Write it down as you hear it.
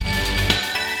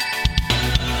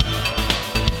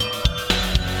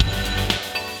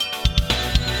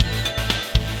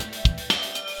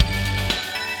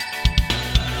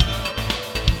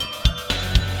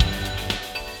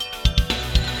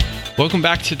Welcome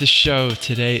back to the show.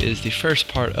 Today is the first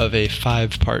part of a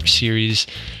 5-part series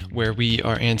where we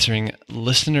are answering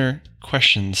listener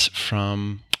questions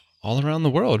from all around the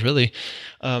world, really.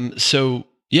 I'm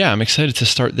excited to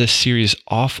start this series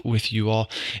off with you all.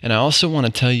 And I also want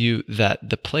to tell you that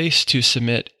the place to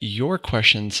submit your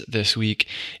questions this week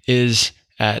is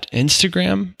at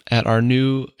Instagram at our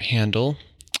new handle,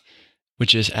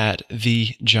 which is at the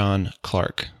John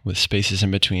Clark with spaces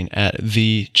in between, at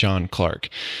the John Clark.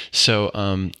 So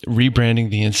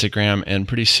rebranding the Instagram, and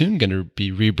pretty soon going to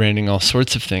be rebranding all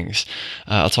sorts of things.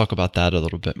 I'll talk about that a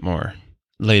little bit more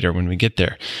later when we get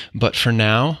there. But for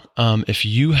now, if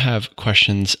you have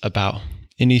questions about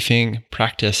anything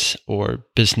practice or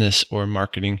business or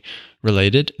marketing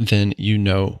related, then you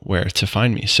know where to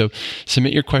find me. So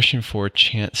submit your question for a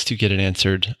chance to get it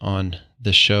answered on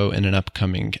the show in an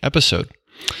upcoming episode.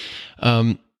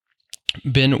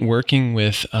 Been working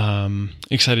with,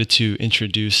 excited to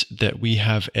introduce that we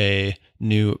have a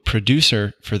new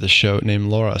producer for the show named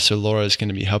Laura. So Laura is going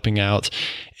to be helping out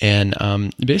and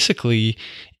basically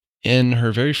in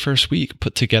her very first week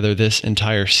put together this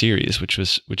entire series, which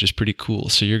is pretty cool.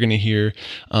 So you're going to hear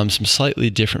some slightly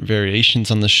different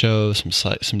variations on the show,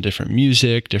 some different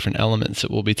music, different elements that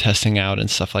we'll be testing out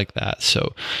and stuff like that.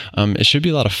 So it should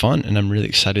be a lot of fun, and I'm really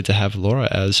excited to have Laura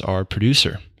as our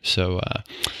producer. So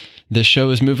this show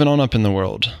is moving on up in the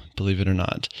world, believe it or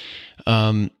not.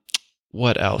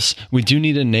 What else? We do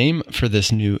need a name for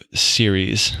this new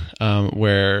series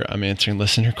where I'm answering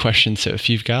listener questions. So if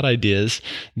you've got ideas,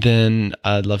 then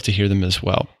I'd love to hear them as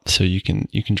well. So you can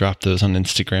drop those on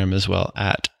Instagram as well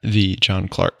at the John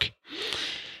Clark.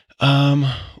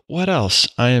 What else?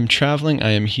 I am traveling. I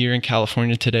am here in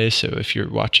California today. So if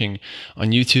you're watching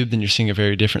on YouTube, then you're seeing a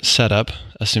very different setup,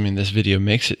 assuming this video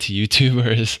makes it to YouTube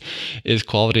or is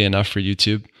quality enough for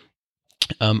YouTube.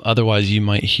 Otherwise, you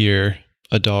might hear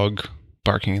a dog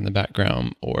barking in the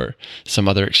background or some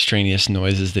other extraneous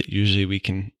noises that usually we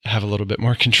can have a little bit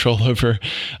more control over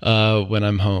when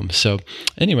I'm home. So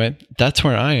anyway, that's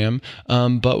where I am.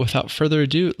 But without further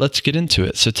ado, let's get into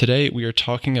it. So today we are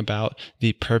talking about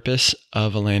the purpose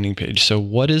of a landing page. So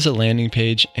what is a landing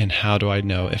page and how do I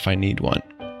know if I need one?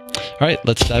 All right,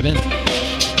 let's dive in.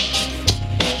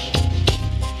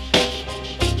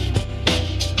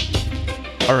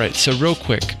 All right, so real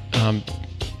quick,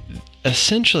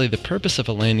 essentially, the purpose of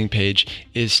a landing page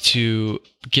is to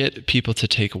get people to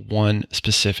take one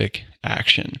specific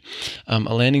action. A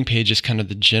landing page is kind of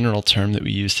the general term that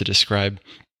we use to describe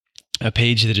a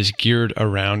page that is geared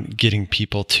around getting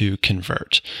people to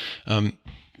convert.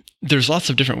 There's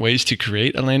lots of different ways to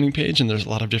create a landing page, and there's a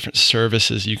lot of different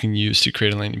services you can use to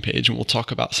create a landing page, and we'll talk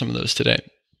about some of those today.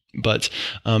 But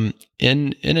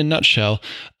in a nutshell,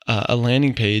 a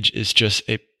landing page is just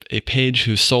a page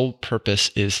whose sole purpose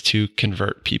is to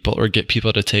convert people or get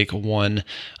people to take one,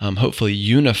 hopefully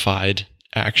unified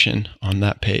action on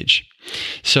that page.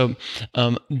 So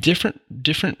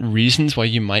different reasons why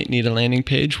you might need a landing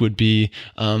page would be,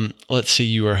 let's say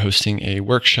you are hosting a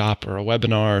workshop or a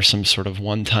webinar or some sort of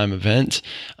one-time event.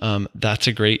 That's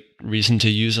a great reason to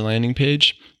use a landing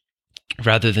page.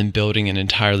 Rather than building an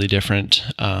entirely different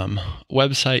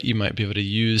website, you might be able to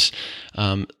use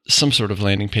some sort of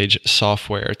landing page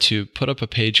software to put up a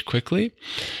page quickly,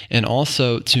 and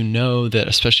also to know that,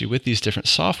 especially with these different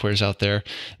softwares out there,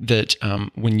 that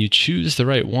when you choose the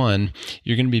right one,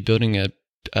 you're going to be building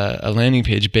a landing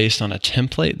page based on a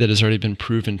template that has already been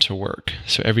proven to work.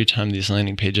 So every time these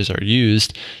landing pages are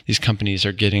used, these companies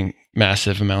are getting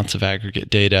massive amounts of aggregate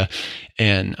data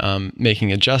and making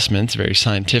adjustments, very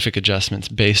scientific adjustments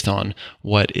based on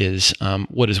what is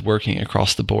working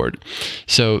across the board.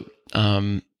 So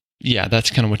that's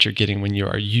kind of what you're getting when you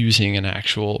are using an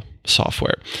actual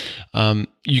software.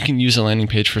 You can use a landing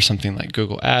page for something like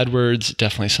Google AdWords,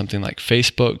 definitely something like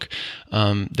Facebook.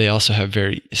 They also have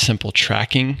very simple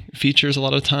tracking features a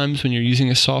lot of times when you're using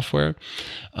a software.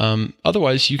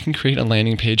 Otherwise, you can create a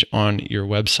landing page on your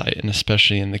website, and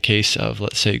especially in the case of,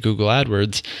 let's say, Google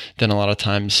AdWords, then a lot of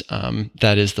times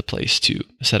that is the place to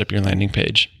set up your landing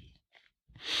page.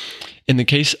 In the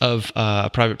case of a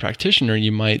private practitioner,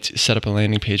 you might set up a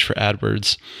landing page for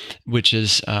AdWords, which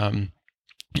is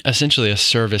essentially a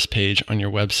service page on your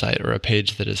website, or a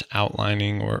page that is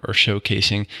outlining or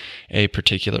showcasing a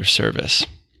particular service.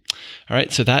 All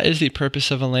right, so that is the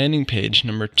purpose of a landing page.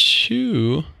 Number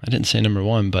 2, I didn't say number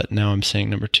 1, but now I'm saying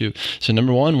number 2. So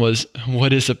number 1 was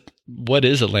what is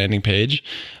a landing page?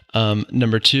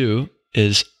 Number 2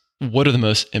 is what are the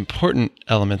most important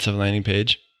elements of a landing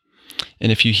page?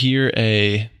 And if you hear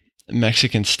a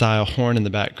Mexican style horn in the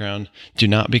background, do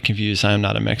not be confused. I am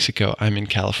not in Mexico. I'm in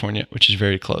California, which is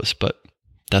very close, but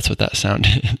that's what that sound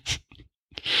is.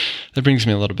 that brings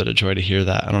me a little bit of joy to hear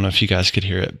that. I don't know if you guys could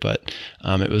hear it, but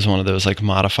it was one of those like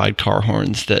modified car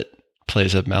horns that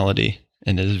plays a melody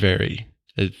and is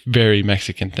a very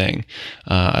Mexican thing.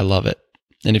 I love it.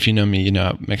 And if you know me, you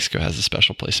know Mexico has a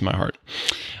special place in my heart.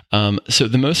 So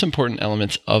the most important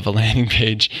elements of a landing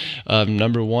page,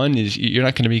 number one is, you're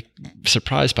not going to be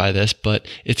surprised by this, but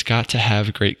it's got to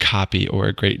have great copy or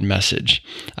a great message.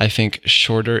 I think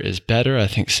shorter is better. I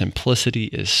think simplicity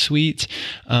is sweet.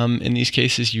 In these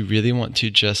cases, you really want to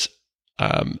just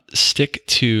stick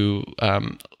to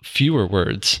fewer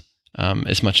words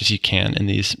as much as you can in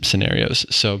these scenarios.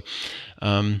 So,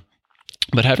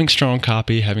 but having strong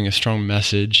copy, having a strong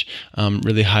message,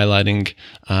 really highlighting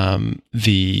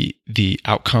the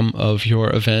outcome of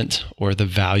your event or the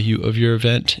value of your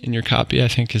event in your copy, I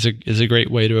think is a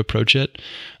great way to approach it,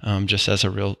 just as a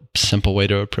real simple way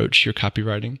to approach your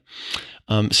copywriting.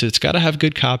 So it's got to have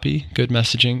good copy, good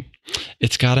messaging.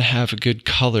 It's got to have good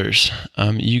colors.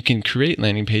 You can create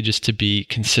landing pages to be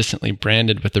consistently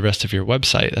branded with the rest of your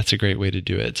website. That's a great way to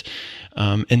do it.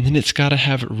 And then it's got to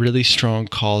have really strong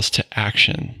calls to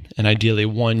action, and ideally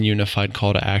one unified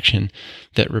call to action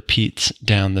that repeats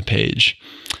down the page.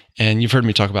 And you've heard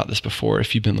me talk about this before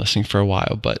if you've been listening for a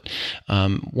while, but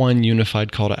one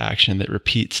unified call to action that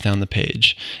repeats down the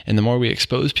page. And the more we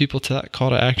expose people to that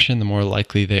call to action, the more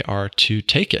likely they are to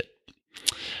take it.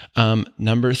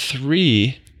 Number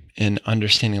 3 in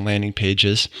understanding landing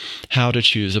pages, how to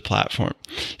choose a platform.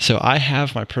 So I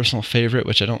have my personal favorite,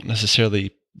 which I don't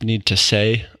necessarily need to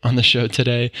say on the show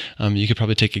today. You could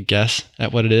probably take a guess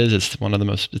at what it is. It's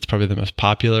probably the most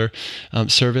popular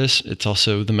service. It's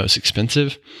also the most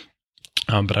expensive,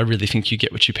 but I really think you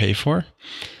get what you pay for.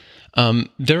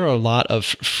 There are a lot of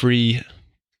free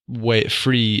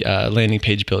landing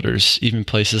page builders. Even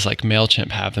places like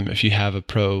MailChimp have them. If you have a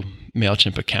pro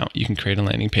MailChimp account, you can create a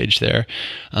landing page there.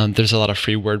 There's a lot of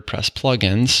free WordPress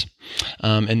plugins.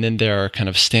 And then there are kind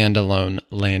of standalone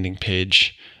landing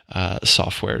page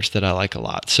softwares that I like a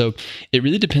lot. So it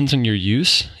really depends on your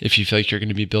use. If you feel like you're going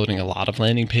to be building a lot of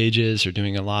landing pages or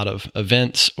doing a lot of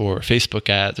events or Facebook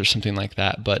ads or something like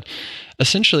that. But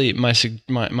essentially,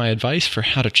 my advice for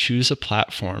how to choose a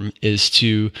platform is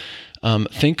to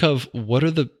think of what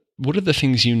are the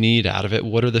things you need out of it?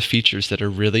 What are the features that are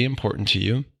really important to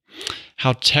you?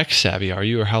 How tech savvy are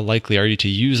you, or how likely are you to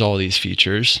use all these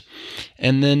features?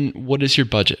 And then what is your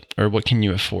budget, or what can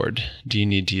you afford? Do you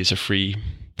need to use a free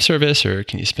service, or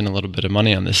can you spend a little bit of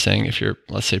money on this thing if you're,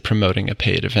 let's say, promoting a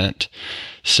paid event?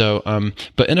 So,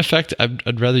 but in effect,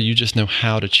 I'd rather you just know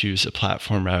how to choose a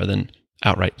platform rather than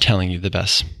outright telling you the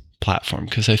best platform,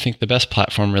 because I think the best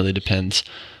platform really depends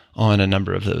on a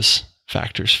number of those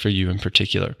factors for you in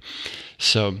particular.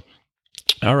 So,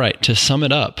 all right, to sum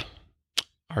it up,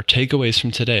 our takeaways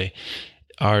from today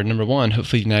are, number 1,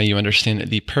 hopefully now you understand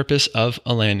the purpose of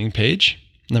a landing page.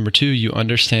 Number 2, you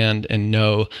understand and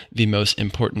know the most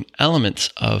important elements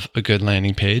of a good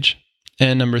landing page.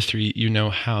 And number 3, you know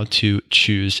how to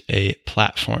choose a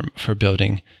platform for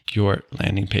building your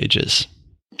landing pages.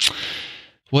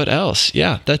 What else?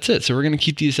 Yeah, that's it. So we're going to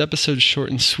keep these episodes short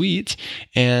and sweet.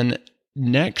 And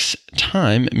next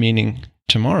time, meaning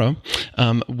tomorrow,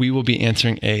 we will be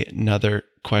answering another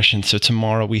question. So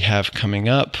tomorrow we have coming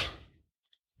up,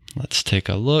 let's take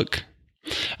a look.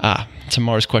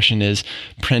 Tomorrow's question is,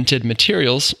 printed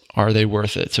materials, are they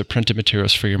worth it? So printed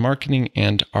materials for your marketing,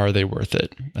 and are they worth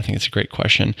it? I think it's a great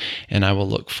question, and I will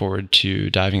look forward to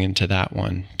diving into that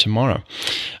one tomorrow.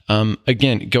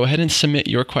 Again, go ahead and submit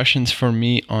your questions for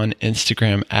me on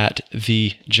Instagram at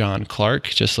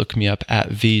 @TheJohnClark. Just look me up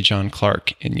at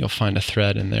 @TheJohnClark, and you'll find a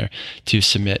thread in there to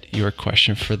submit your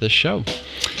question for the show.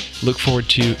 Look forward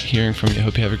to hearing from you.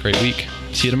 Hope you have a great week.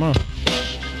 See you tomorrow.